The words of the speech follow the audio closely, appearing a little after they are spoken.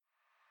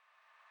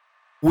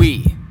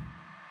We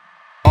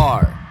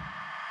are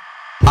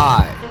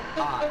I.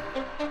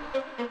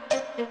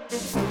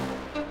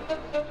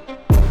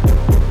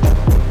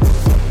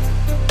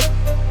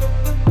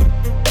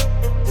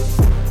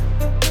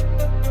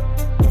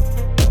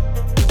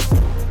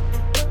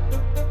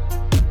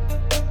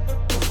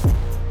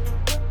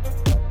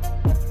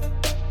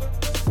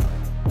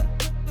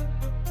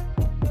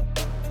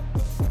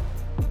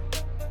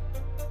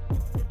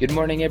 Good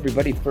morning,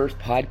 everybody. First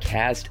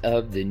podcast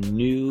of the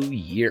new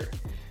year.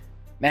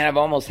 Man, I've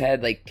almost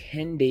had like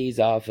 10 days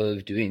off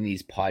of doing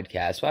these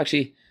podcasts. Well,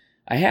 actually,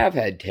 I have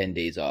had 10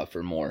 days off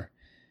or more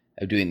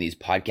of doing these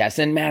podcasts.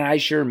 And man, I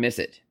sure miss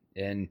it.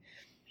 And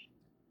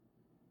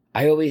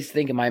I always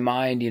think in my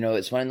mind,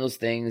 it's one of those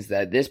things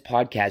that this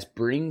podcast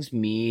brings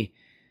me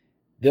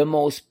the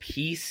most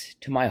peace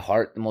to my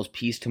heart, the most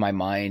peace to my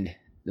mind,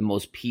 the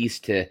most peace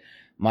to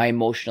my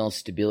emotional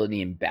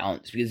stability and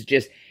balance.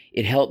 Because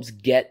it helps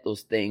get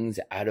those things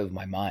out of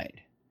my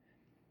mind.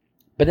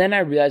 But then I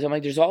realized, I'm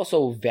like, there's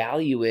also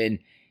value in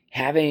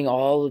having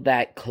all of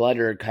that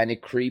clutter kind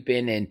of creep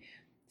in and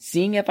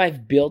seeing if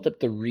I've built up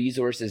the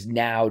resources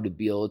now to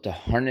be able to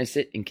harness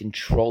it and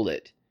control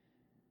it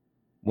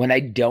when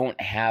I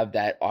don't have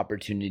that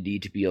opportunity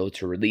to be able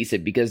to release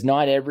it. Because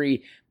not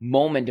every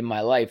moment in my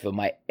life am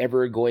I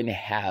ever going to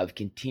have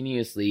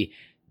continuously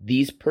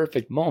these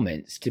perfect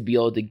moments to be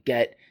able to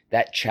get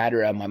that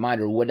chatter out of my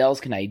mind, or what else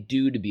can I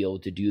do to be able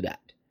to do that?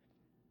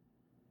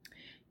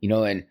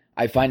 And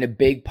I find a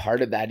big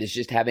part of that is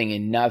just having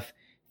enough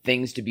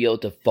things to be able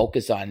to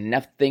focus on,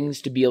 enough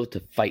things to be able to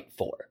fight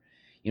for,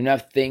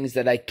 enough things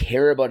that I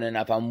care about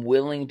enough. I'm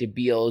willing to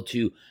be able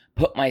to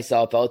put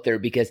myself out there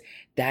because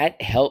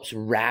that helps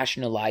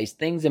rationalize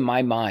things in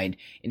my mind.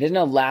 It doesn't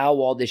allow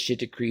all this shit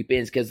to creep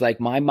in because like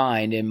my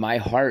mind and my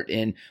heart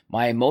and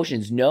my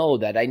emotions know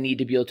that I need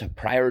to be able to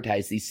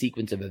prioritize these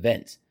sequence of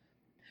events.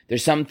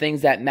 There's some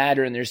things that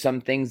matter and there's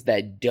some things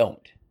that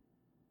don't.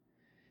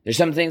 There's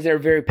some things that are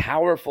very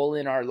powerful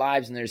in our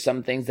lives and there's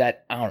some things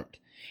that aren't.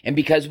 And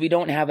because we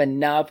don't have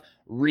enough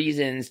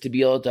reasons to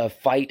be able to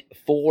fight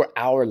for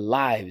our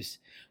lives,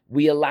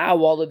 we allow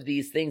all of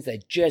these things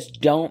that just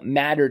don't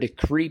matter to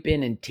creep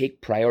in and take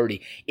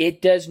priority.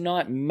 It does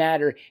not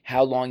matter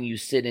how long you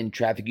sit in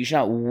traffic. You should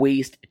not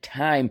waste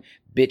time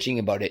bitching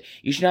about it.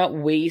 You should not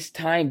waste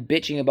time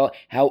bitching about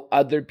how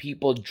other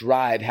people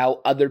drive, how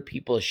other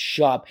people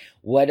shop,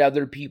 what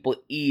other people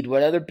eat,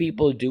 what other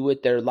people do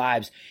with their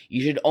lives.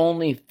 You should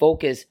only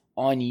focus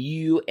on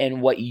you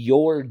and what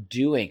you're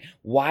doing.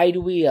 Why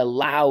do we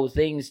allow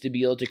things to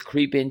be able to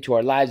creep into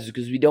our lives?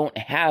 Because we don't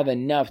have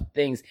enough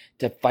things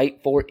to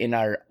fight for in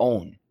our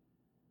own.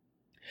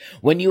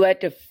 When you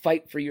had to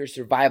fight for your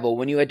survival,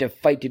 when you had to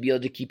fight to be able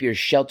to keep your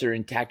shelter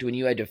intact, when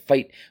you had to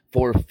fight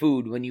for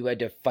food, when you had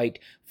to fight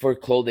for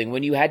clothing,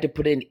 when you had to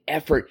put in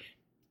effort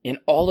in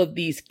all of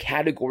these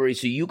categories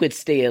so you could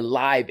stay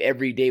alive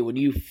every day, when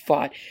you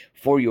fought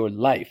for your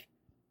life.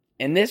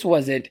 And this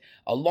wasn't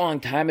a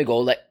long time ago.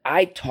 Like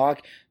I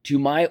talked to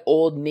my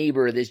old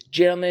neighbor, this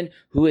gentleman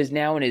who is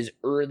now in his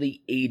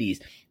early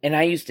 80s. And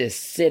I used to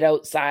sit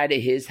outside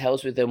of his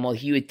house with him while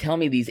he would tell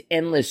me these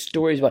endless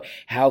stories about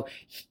how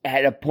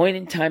at a point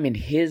in time in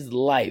his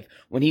life,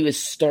 when he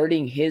was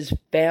starting his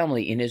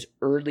family in his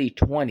early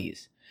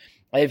 20s,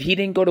 if he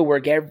didn't go to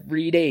work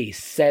every day,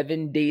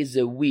 7 days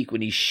a week,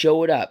 when he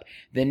showed up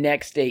the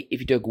next day,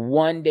 if he took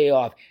one day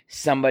off,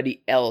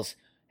 somebody else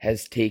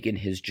has taken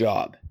his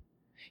job.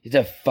 He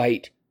had to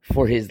fight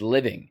for his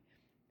living.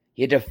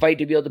 He had to fight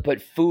to be able to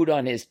put food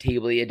on his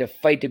table. He had to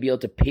fight to be able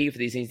to pay for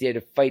these things. He had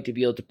to fight to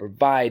be able to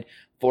provide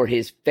for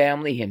his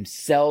family,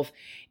 himself,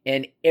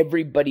 and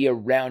everybody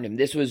around him.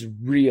 This was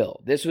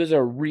real. This was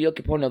a real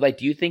component of life.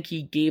 Do you think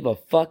he gave a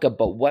fuck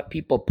about what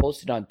people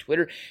posted on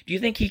Twitter? Do you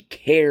think he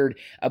cared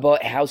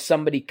about how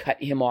somebody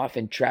cut him off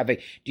in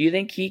traffic? Do you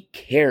think he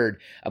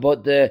cared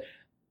about the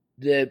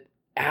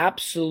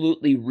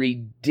absolutely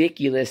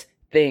ridiculous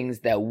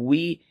things that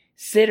we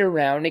sit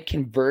around and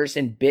converse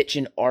and bitch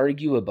and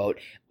argue about?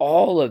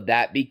 All of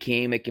that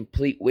became a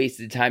complete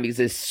waste of time because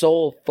his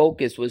sole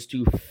focus was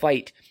to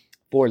fight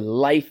for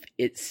life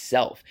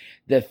itself.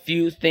 The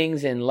few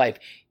things in life.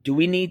 Do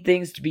we need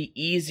things to be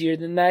easier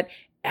than that?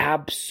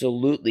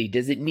 Absolutely.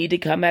 Does it need to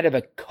come out of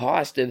a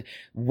cost of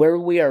where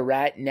we are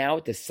at now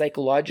with the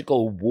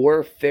psychological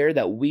warfare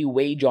that we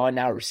wage on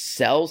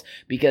ourselves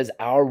because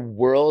our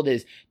world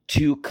is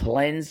too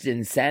cleansed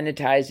and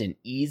sanitized and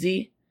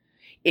easy?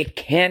 It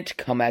can't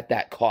come at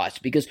that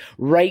cost because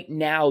right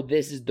now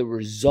this is the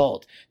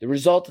result. The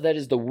result of that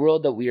is the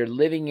world that we are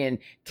living in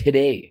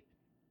today.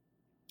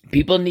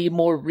 People need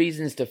more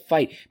reasons to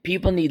fight.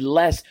 People need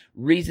less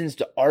reasons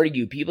to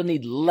argue. People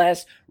need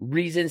less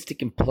reasons to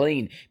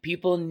complain.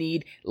 People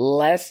need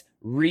less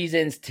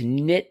reasons to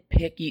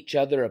nitpick each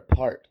other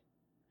apart.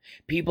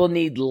 People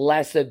need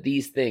less of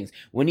these things.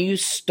 When you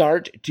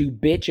start to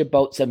bitch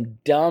about some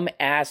dumb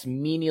ass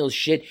menial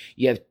shit,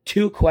 you have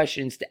two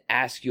questions to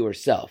ask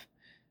yourself.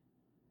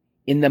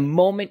 In the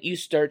moment you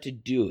start to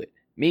do it,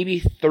 maybe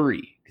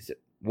three, because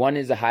one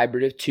is a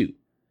hybrid of two.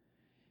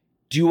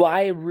 Do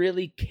I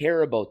really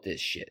care about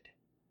this shit?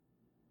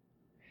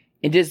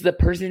 And does the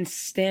person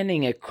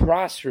standing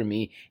across from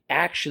me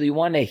actually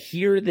want to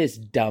hear this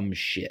dumb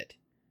shit?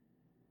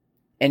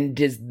 And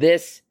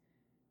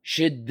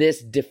should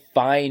this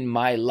define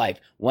my life?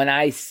 When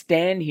I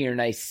stand here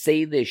and I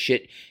say this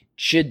shit,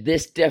 should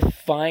this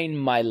define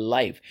my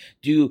life?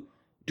 Do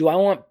I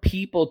want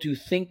people to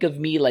think of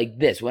me like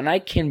this? When I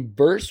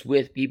converse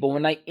with people,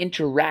 when I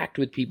interact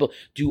with people,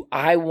 do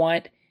I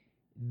want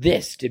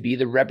this to be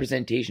the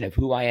representation of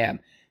who I am?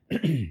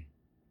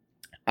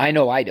 I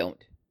know I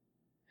don't.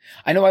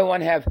 I know I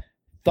want to have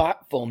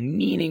thoughtful,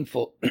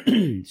 meaningful,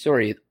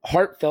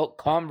 heartfelt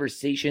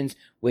conversations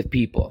with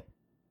people.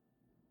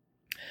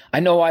 I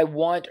know I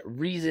want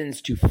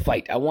reasons to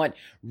fight. I want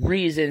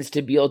reasons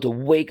to be able to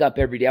wake up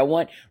every day. I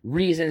want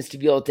reasons to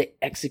be able to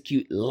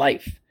execute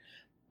life.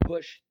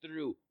 Push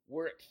through,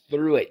 work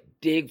through it,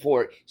 dig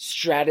for it,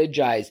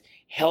 strategize,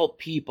 help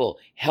people,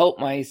 help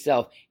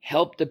myself,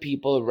 help the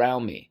people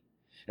around me.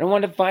 And I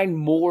want to find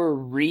more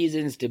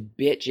reasons to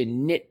bitch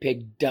and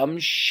nitpick dumb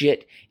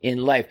shit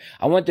in life.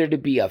 I want there to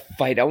be a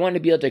fight. I want to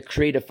be able to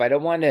create a fight. I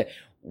want to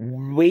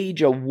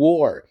wage a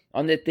war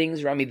on the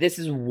things around me. This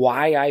is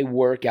why I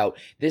work out.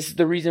 This is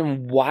the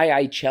reason why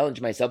I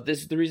challenge myself.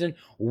 This is the reason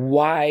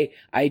why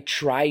I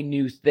try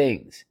new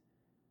things.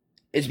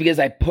 It's because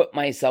I put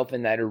myself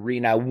in that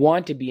arena. I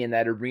want to be in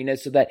that arena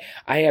so that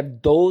I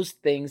have those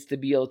things to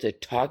be able to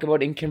talk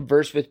about and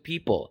converse with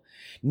people.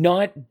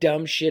 Not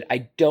dumb shit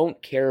I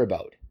don't care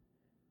about.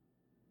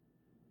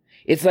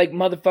 It's like,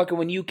 motherfucker,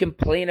 when you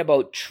complain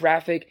about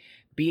traffic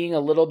being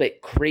a little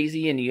bit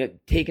crazy and you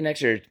take an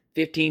extra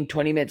 15,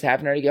 20 minutes,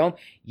 half an hour to get home.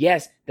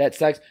 Yes, that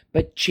sucks,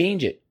 but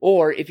change it.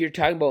 Or if you're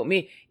talking about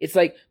me, it's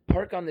like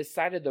park on the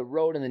side of the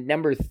road in the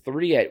number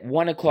 3 at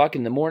 1 o'clock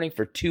in the morning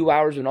for 2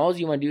 hours when all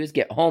you want to do is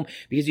get home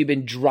because you've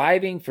been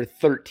driving for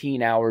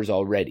 13 hours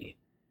already.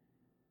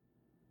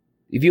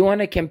 If you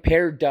want to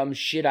compare dumb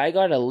shit, I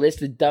got a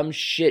list of dumb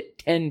shit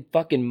 10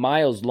 fucking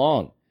miles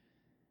long.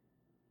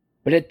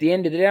 But at the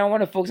end of the day, I don't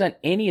want to focus on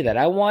any of that.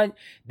 I want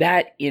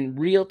that in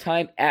real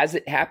time as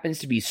it happens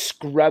to be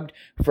scrubbed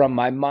from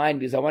my mind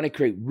because I want to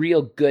create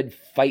real good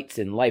fights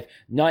in life,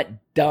 not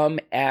dumb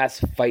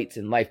ass fights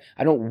in life.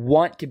 I don't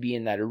want to be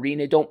in that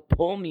arena. Don't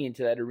pull me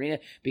into that arena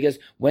because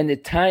when the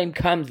time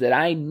comes that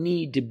I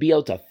need to be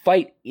able to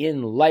fight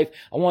in life,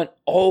 I want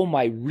all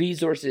my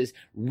resources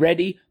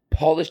ready,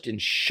 polished and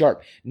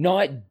sharp,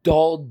 not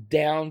dulled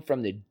down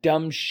from the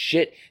dumb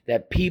shit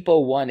that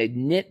people want to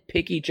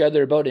nitpick each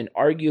other about and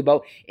argue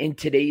about in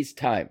today's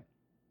time.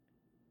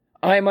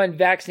 I'm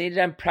unvaccinated.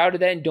 I'm proud of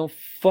that. And don't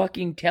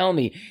fucking tell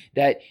me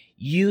that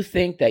you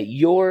think that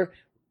your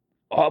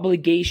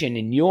obligation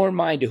in your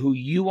mind to who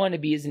you want to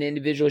be as an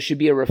individual should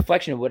be a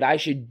reflection of what I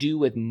should do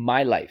with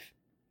my life.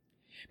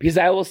 Because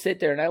I will sit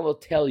there and I will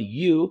tell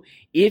you,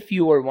 if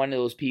you are one of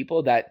those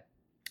people that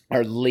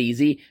are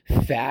lazy,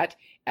 fat,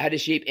 out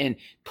of shape, and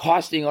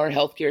costing our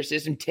healthcare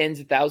system tens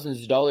of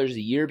thousands of dollars a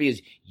year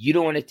because you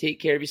don't want to take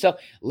care of yourself,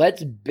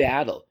 let's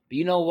battle. But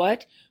you know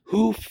what?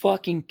 Who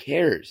fucking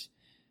cares?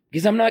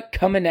 Because I'm not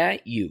coming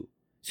at you.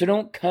 So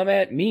don't come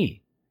at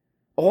me.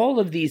 All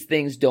of these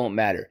things don't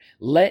matter.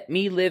 Let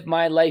me live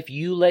my life.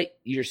 You let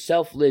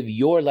yourself live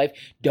your life.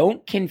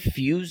 Don't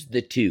confuse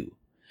the two.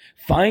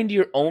 Find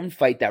your own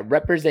fight that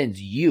represents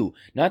you,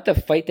 not the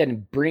fight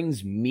that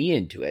brings me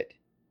into it.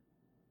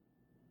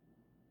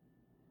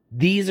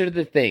 These are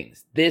the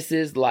things. This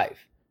is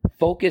life.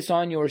 Focus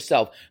on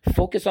yourself.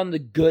 Focus on the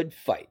good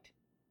fight.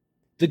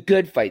 The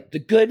good fight. The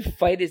good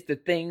fight is the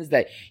things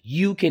that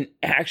you can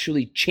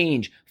actually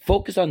change.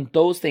 Focus on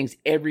those things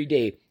every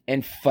day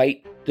and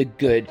fight the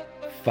good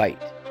fight.